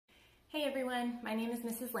Hey everyone, my name is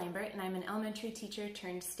Mrs. Lambert and I'm an elementary teacher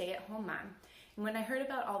turned stay-at-home mom. And when I heard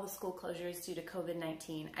about all the school closures due to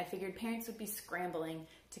COVID-19, I figured parents would be scrambling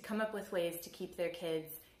to come up with ways to keep their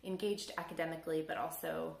kids engaged academically but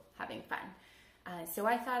also having fun. So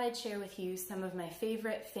I thought I'd share with you some of my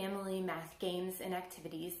favorite family math games and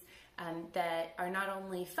activities that are not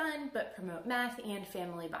only fun but promote math and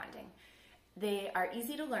family bonding. They are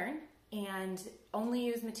easy to learn and only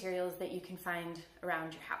use materials that you can find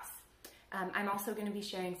around your house. I'm also going to be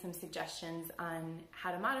sharing some suggestions on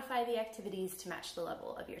how to modify the activities to match the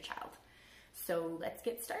level of your child. So let's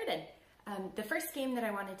get started. The first game that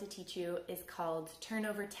I wanted to teach you is called Turn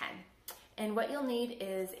Over 10. And what you'll need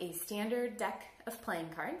is a standard deck of playing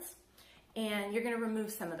cards, and you're going to remove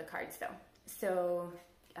some of the cards though. So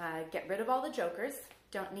get rid of all the jokers,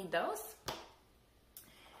 don't need those.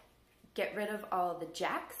 Get rid of all the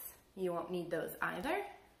jacks, you won't need those either.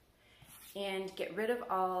 And get rid of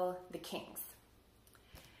all the kings.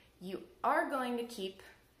 You are going to keep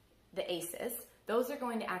the aces. Those are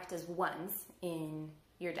going to act as ones in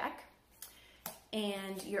your deck.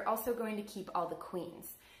 And you're also going to keep all the queens.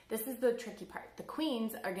 This is the tricky part. The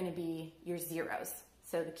queens are going to be your zeros.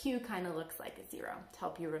 So the Q kind of looks like a zero to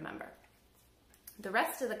help you remember. The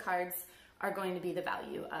rest of the cards are going to be the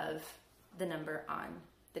value of the number on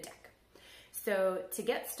the deck. So to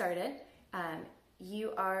get started,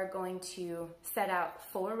 you are going to set out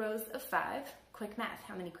 4 rows of 5. Quick math,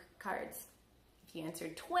 how many cards? If you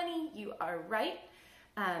answered 20, you are right.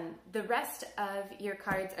 The rest of your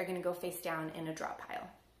cards are going to go face down in a draw pile.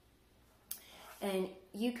 And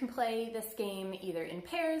you can play this game either in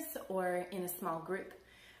pairs or in a small group.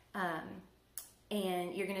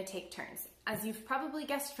 And you're going to take turns. As you've probably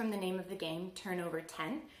guessed from the name of the game, Turn Over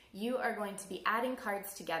 10, you are going to be adding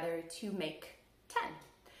cards together to make 10.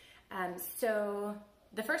 So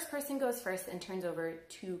the first person goes first and turns over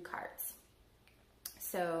 2 cards.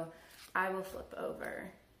 So I will flip over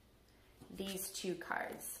these 2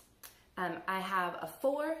 cards. I have a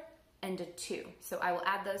 4 and a 2. So I will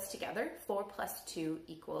add those together. 4 plus 2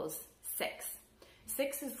 equals 6.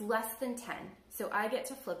 6 is less than 10, so I get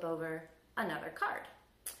to flip over another card.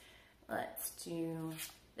 Let's do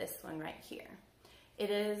this one right here. It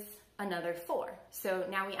is another 4. So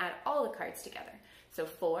now we add all the cards together. So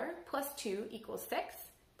 4 plus 2 equals 6,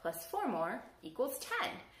 plus 4 more equals 10.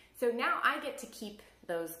 So now I get to keep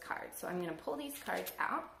those cards. So I'm going to pull these cards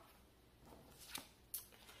out,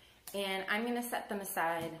 and I'm going to set them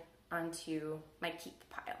aside onto my keep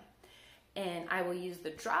pile. And I will use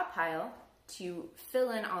the draw pile to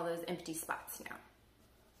fill in all those empty spots now.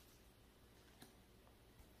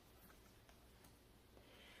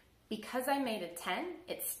 Because I made a 10,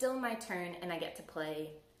 it's still my turn and I get to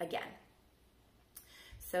play again.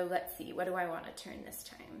 So let's see, what do I want to turn this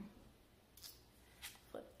time?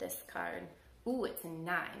 Flip this card. Ooh, it's a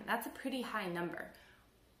 9. That's a pretty high number.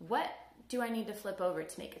 What do I need to flip over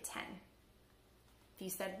to make a 10? If you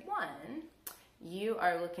said 1, you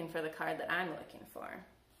are looking for the card that I'm looking for.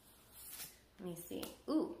 Let me see.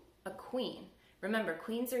 Ooh, a queen. Remember,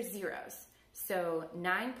 queens are zeros. So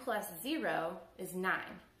 9 plus 0 is 9.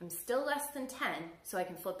 I'm still less than 10, so I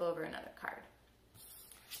can flip over another card.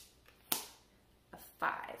 5.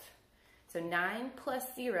 So 9 plus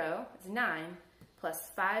 0 is 9, plus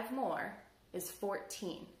 5 more is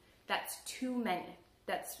 14. That's too many.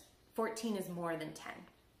 14 is more than 10.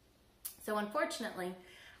 So unfortunately,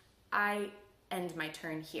 I end my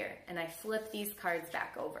turn here, and I flip these cards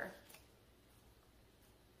back over.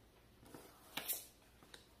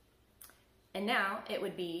 And now it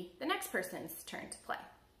would be the next person's turn to play.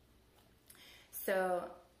 So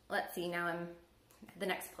let's see, now I'm the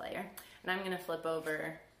next player, and I'm going to flip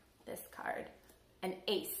over this card, an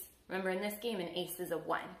ace. Remember, in this game, an ace is a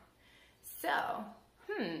 1. So,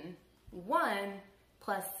 1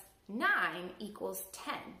 plus 9 equals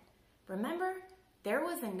 10. Remember, there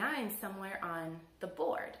was a 9 somewhere on the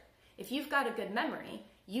board. If you've got a good memory,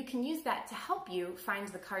 you can use that to help you find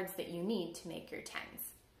the cards that you need to make your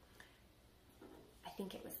 10s. I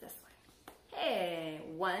think it was this one. Hey,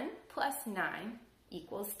 1 plus 9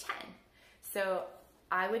 equals 10. So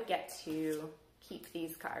I would get to keep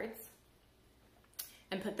these cards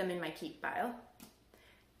and put them in my keep pile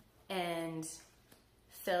and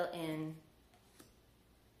fill in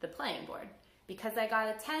the playing board. Because I got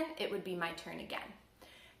a 10, it would be my turn again.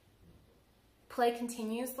 Play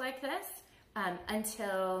continues like this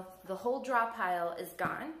until the whole draw pile is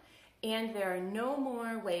gone and there are no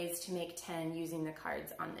more ways to make 10 using the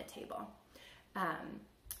cards on the table.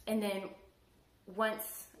 And then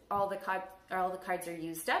once all the cards are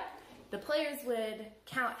used up, The players would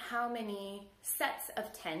count how many sets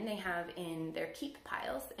of 10 they have in their keep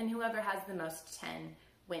piles, and whoever has the most 10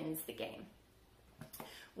 wins the game.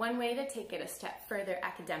 One way to take it a step further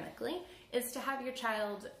academically is to have your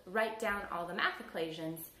child write down all the math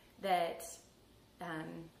equations that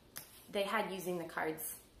they had using the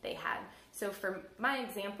cards they had. So for my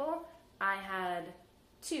example, I had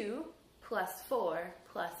 2 plus 4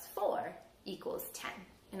 plus 4 equals 10,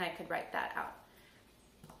 and I could write that out.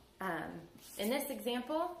 In this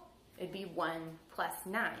example, it'd be 1 plus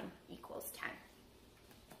 9 equals 10.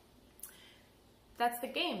 That's the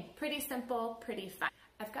game. Pretty simple, pretty fun.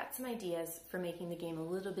 I've got some ideas for making the game a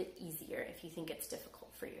little bit easier if you think it's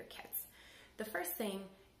difficult for your kids. The first thing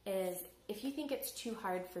is, if you think it's too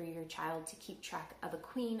hard for your child to keep track of a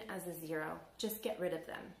queen as a 0, just get rid of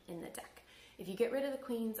them in the deck. If you get rid of the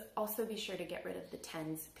queens, also be sure to get rid of the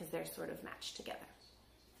 10s because they're sort of matched together.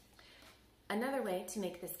 Another way to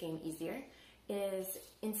make this game easier is,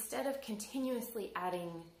 instead of continuously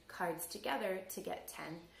adding cards together to get 10,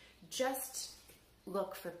 just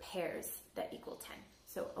look for pairs that equal 10.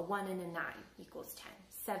 So a 1 and a 9 equals 10,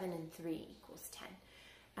 7 and 3 equals 10.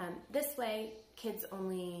 This way, kids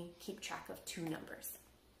only keep track of 2 numbers.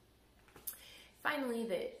 Finally,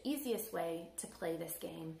 the easiest way to play this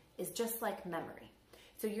game is just like memory.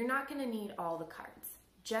 So you're not going to need all the cards.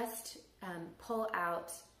 Just pull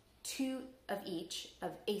out 2 of each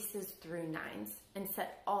of aces through 9s and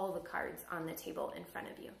set all the cards on the table in front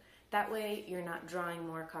of you. That way you're not drawing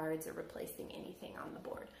more cards or replacing anything on the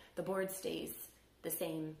board. The board stays the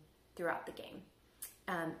same throughout the game.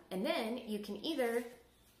 And then you can either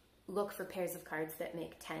look for pairs of cards that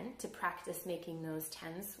make 10 to practice making those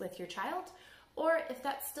 10s with your child, or if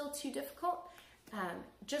that's still too difficult,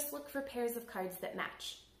 just look for pairs of cards that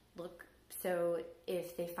match. So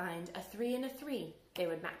if they find a 3 and a 3, they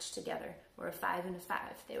would match together, or a 5 and a 5,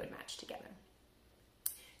 they would match together.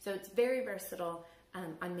 So it's very versatile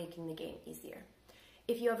on making the game easier.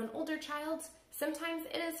 If you have an older child, sometimes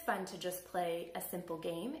it is fun to just play a simple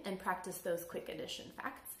game and practice those quick addition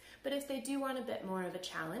facts. But if they do want a bit more of a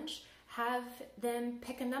challenge, have them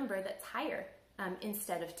pick a number that's higher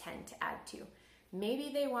instead of 10 to add to.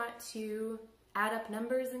 Maybe they want to add up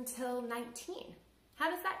numbers until 19. How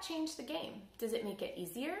does that change the game? Does it make it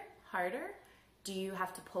easier, harder? Do you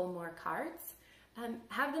have to pull more cards?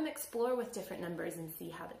 Have them explore with different numbers and see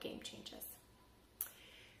how the game changes.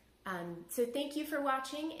 So thank you for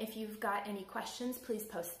watching. If you've got any questions, please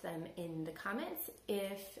post them in the comments.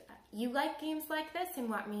 If you like games like this and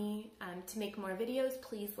want me to make more videos,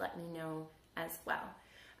 please let me know as well.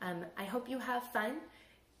 I hope you have fun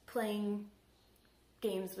playing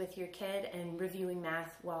games with your kid and reviewing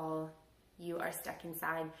math while you are stuck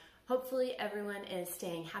inside. Hopefully everyone is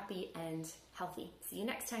staying happy and healthy. See you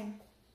next time.